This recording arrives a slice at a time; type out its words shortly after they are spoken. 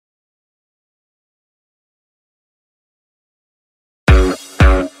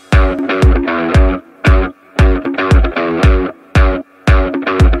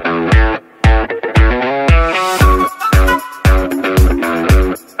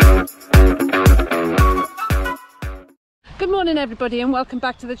morning everybody and welcome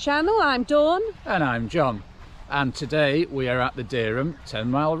back to the channel. I'm Dawn. And I'm John. And today we are at the DEREHAM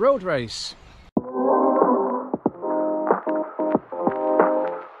 10-mile road race.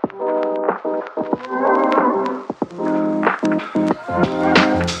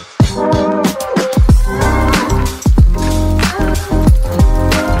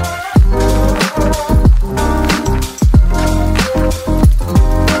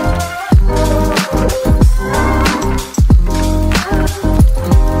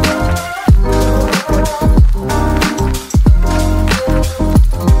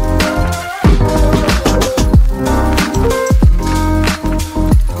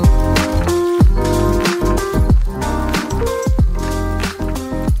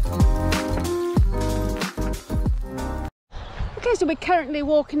 So we're currently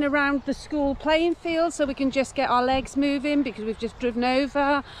walking around the school playing field so we can just get our legs moving because we've just driven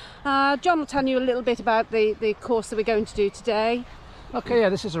over. John will tell you a little bit about the course that we're going to do today. Okay, yeah,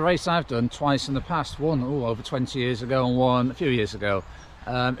 this is a race I've done twice in the past. One over 20 years ago and one a few years ago.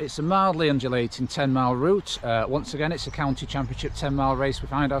 It's a mildly undulating 10-mile route. Once again, it's a county championship 10-mile race we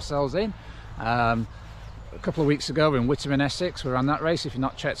find ourselves in. A couple of weeks ago in Witham in Essex, we ran that race. If you've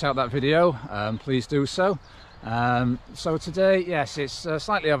not checked out that video, please do so. So today, yes, it's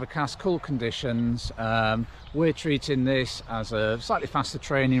slightly overcast, cool conditions. We're treating this as a slightly faster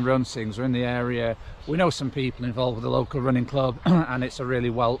training run, seeing we're in the area. We know some people involved with the local running club and it's a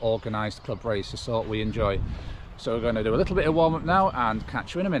really well organised club race, the sort we enjoy. So we're going to do a little bit of warm-up now and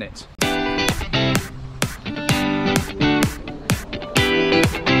catch you in a minute.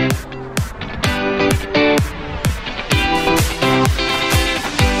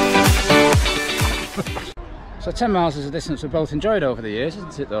 So 10 miles is a distance we've both enjoyed over the years,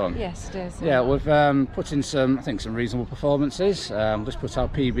 isn't it, Dawn? Yes, it is. Yeah, we've put in some, I think, some reasonable performances. We'll just put our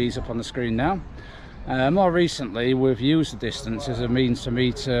PBs up on the screen now. More recently, we've used the distance as a means for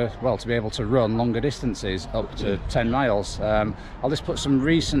me to, well, to be able to run longer distances up to 10 miles. I'll just put some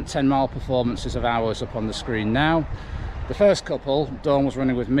recent 10-mile performances of ours up on the screen now. The first couple, Dawn was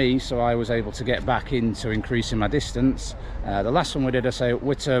running with me, so I was able to get back into increasing my distance. The last one we did, I say, at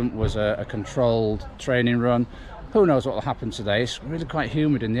Witham, was a controlled training run. Who knows what will happen today? It's really quite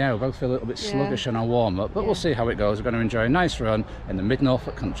humid in the air. We both feel a little bit sluggish on our warm-up, but we'll see how it goes. We're going to enjoy a nice run in the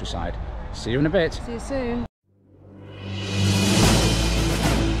mid-Norfolk countryside. See you in a bit. See you soon.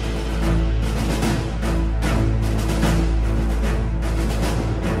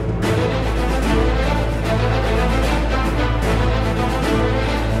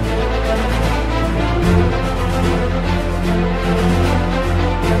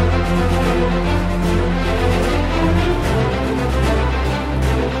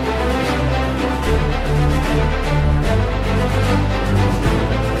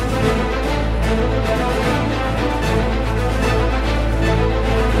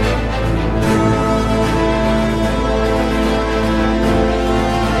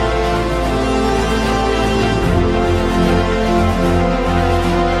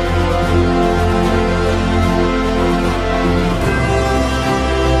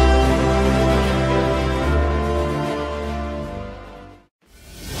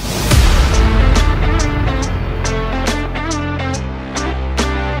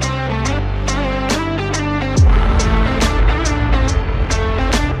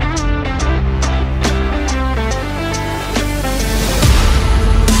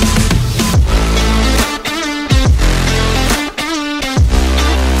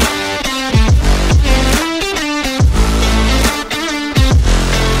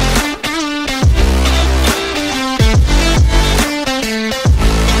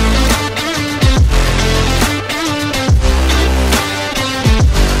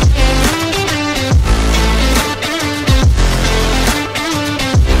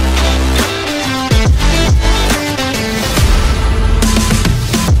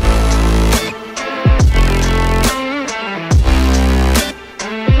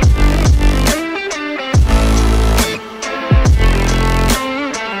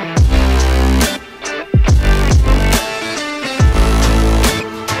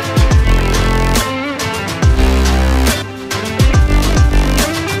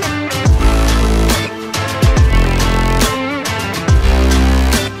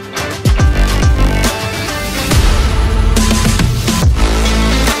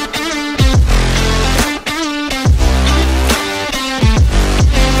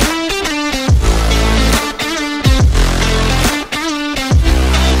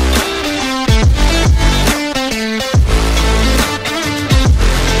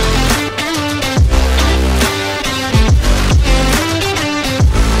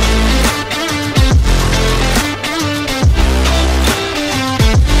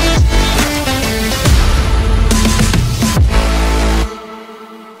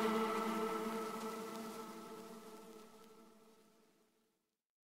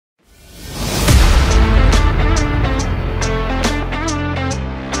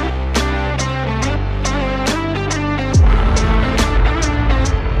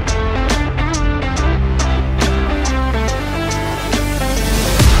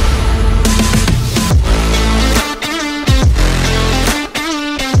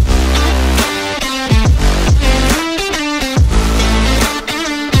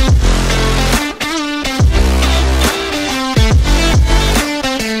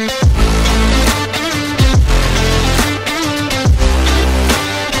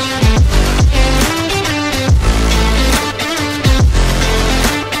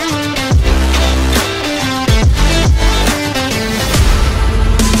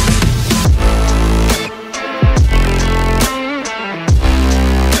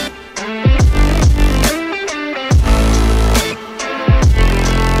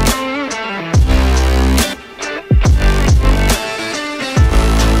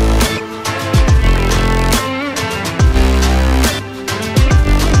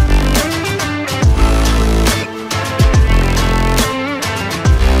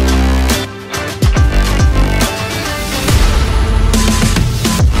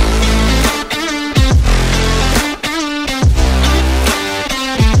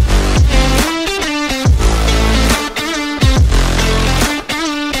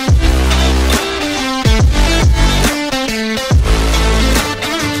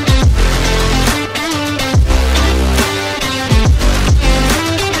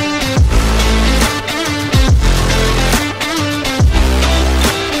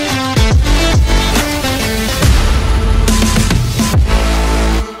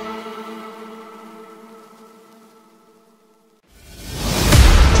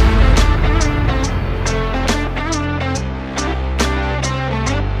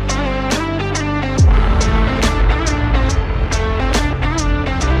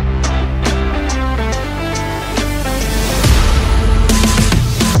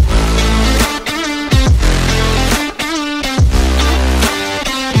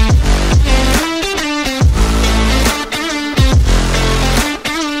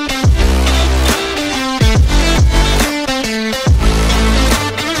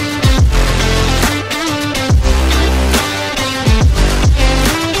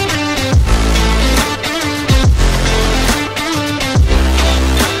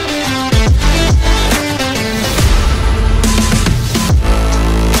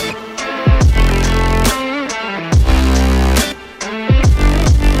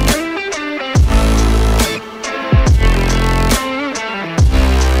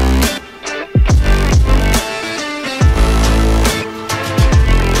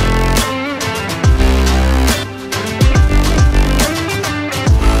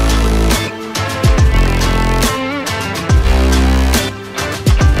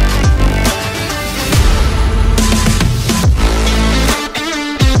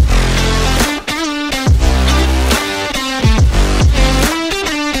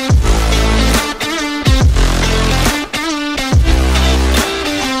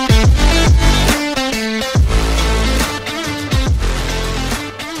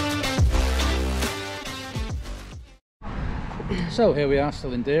 So here we are,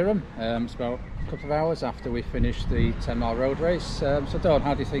 still in Dereham. It's about a couple of hours after we finished the 10-mile road race. So Dawn,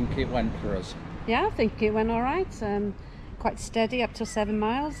 how do you think it went for us? Yeah, I think it went all right. Quite steady up till 7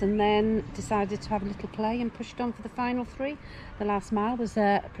 miles, and then decided to have a little play and pushed on for the final 3. The last mile was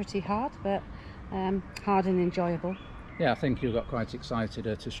pretty hard, but hard and enjoyable. Yeah, I think you got quite excited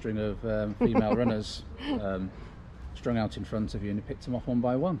at a string of female runners strung out in front of you, and you picked them off one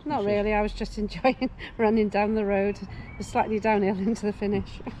by one. Not really, I was just enjoying running down the road. It was slightly downhill into the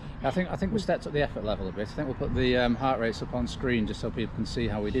finish. I think we stepped up the effort level a bit. I think we'll put the heart rates up on screen just so people can see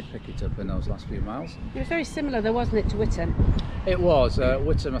how we did pick it up in those last few miles. It was very similar though, wasn't it, to Witham? It was.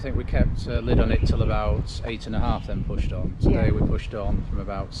 Witham, I think we kept a lid on it till about 8.5, then pushed on. Today we pushed on from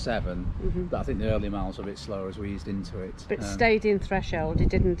about 7, but I think the early miles were a bit slower as we eased into it. But stayed in threshold. It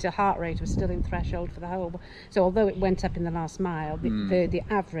didn't. The heart rate was still in threshold for the whole. So although it went up in the last mile, the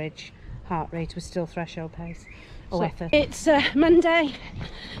average heart rate was still threshold pace. Effort. It's Monday,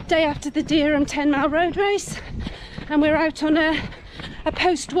 day after the Dereham 10-mile road race, and we're out on a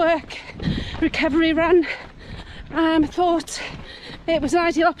post-work recovery run. Thought it was an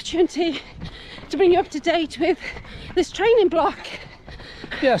ideal opportunity to bring you up to date with this training block.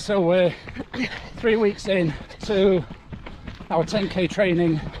 Yeah, so we're 3 weeks in to our 10k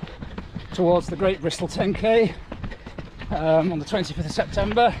training towards the Great Bristol 10k on the 25th of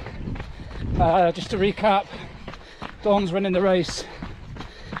September. Just to recap, Dawn's running the race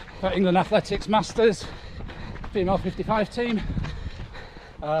for England Athletics Masters female 55 team.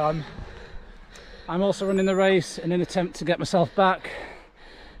 I'm also running the race in an attempt to get myself back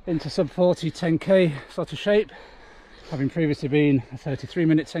into sub 40 10k sort of shape, having previously been a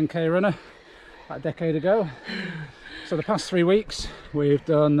 33-minute 10k runner about a decade ago. So the past 3 weeks we've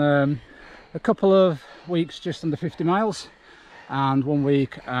done a couple of weeks just under 50 miles and 1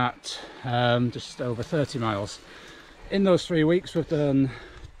 week at just over 30 miles. In those 3 weeks we've done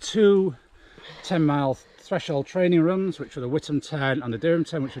 2 10-mile threshold training runs, which were the Witham 10 and the Dereham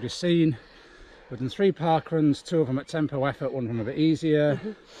 10, which we've just seen. We've done 3 park runs, 2 of them at tempo effort, 1 of them a bit easier.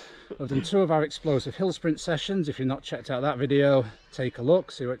 We've done 2 of our explosive hill sprint sessions. If you've not checked out that video, take a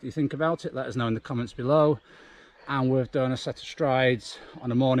look, see what you think about it, let us know in the comments below. And we've done a set of strides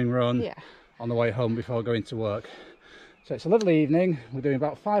on a morning run on the way home before going to work. So it's a lovely evening. We're doing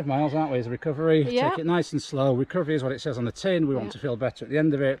about 5 miles, aren't we, as a recovery? Take it nice and slow. Recovery is what it says on the tin. We want to feel better at the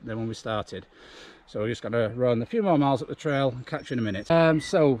end of it than when we started. So we're just going to run a few more miles up the trail and catch you in a minute.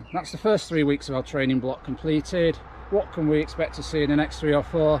 So that's the first 3 weeks of our training block completed. What can we expect to see in the next 3 or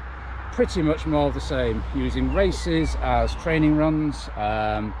 4? Pretty much more of the same, using races as training runs.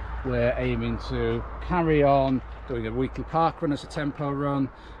 We're aiming to carry on doing a weekly park run as a tempo run,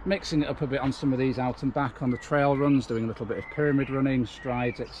 mixing it up a bit on some of these out and back on the trail runs, doing a little bit of pyramid running,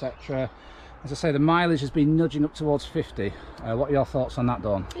 strides, etc. As I say, the mileage has been nudging up towards 50. What are your thoughts on that,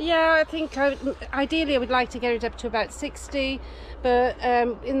 Dawn? Yeah, I think ideally I would like to get it up to about 60, but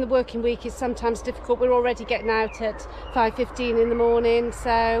in the working week it's sometimes difficult. We're already getting out at 5:15 in the morning,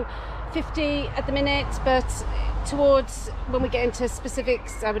 so 50 at the minute, but towards when we get into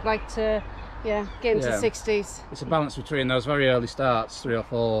specifics I would like to get into 60s. It's a balance between those very early starts, 3 or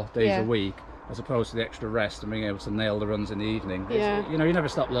 4 days a week, as opposed to the extra rest and being able to nail the runs in the evening. You know, you never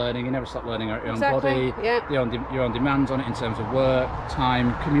stop learning. You never stop learning about your own body, your own demands on it in terms of work,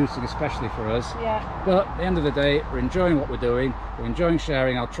 time, commuting, especially for us. But at the end of the day, we're enjoying what we're doing. We're enjoying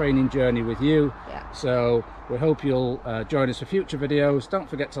sharing our training journey with you. So we hope you'll join us for future videos. Don't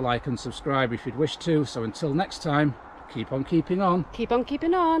forget to like and subscribe if you'd wish to. So until next time, keep on keeping on. Keep on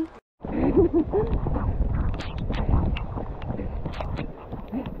keeping on.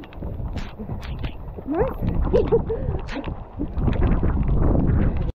 Nice.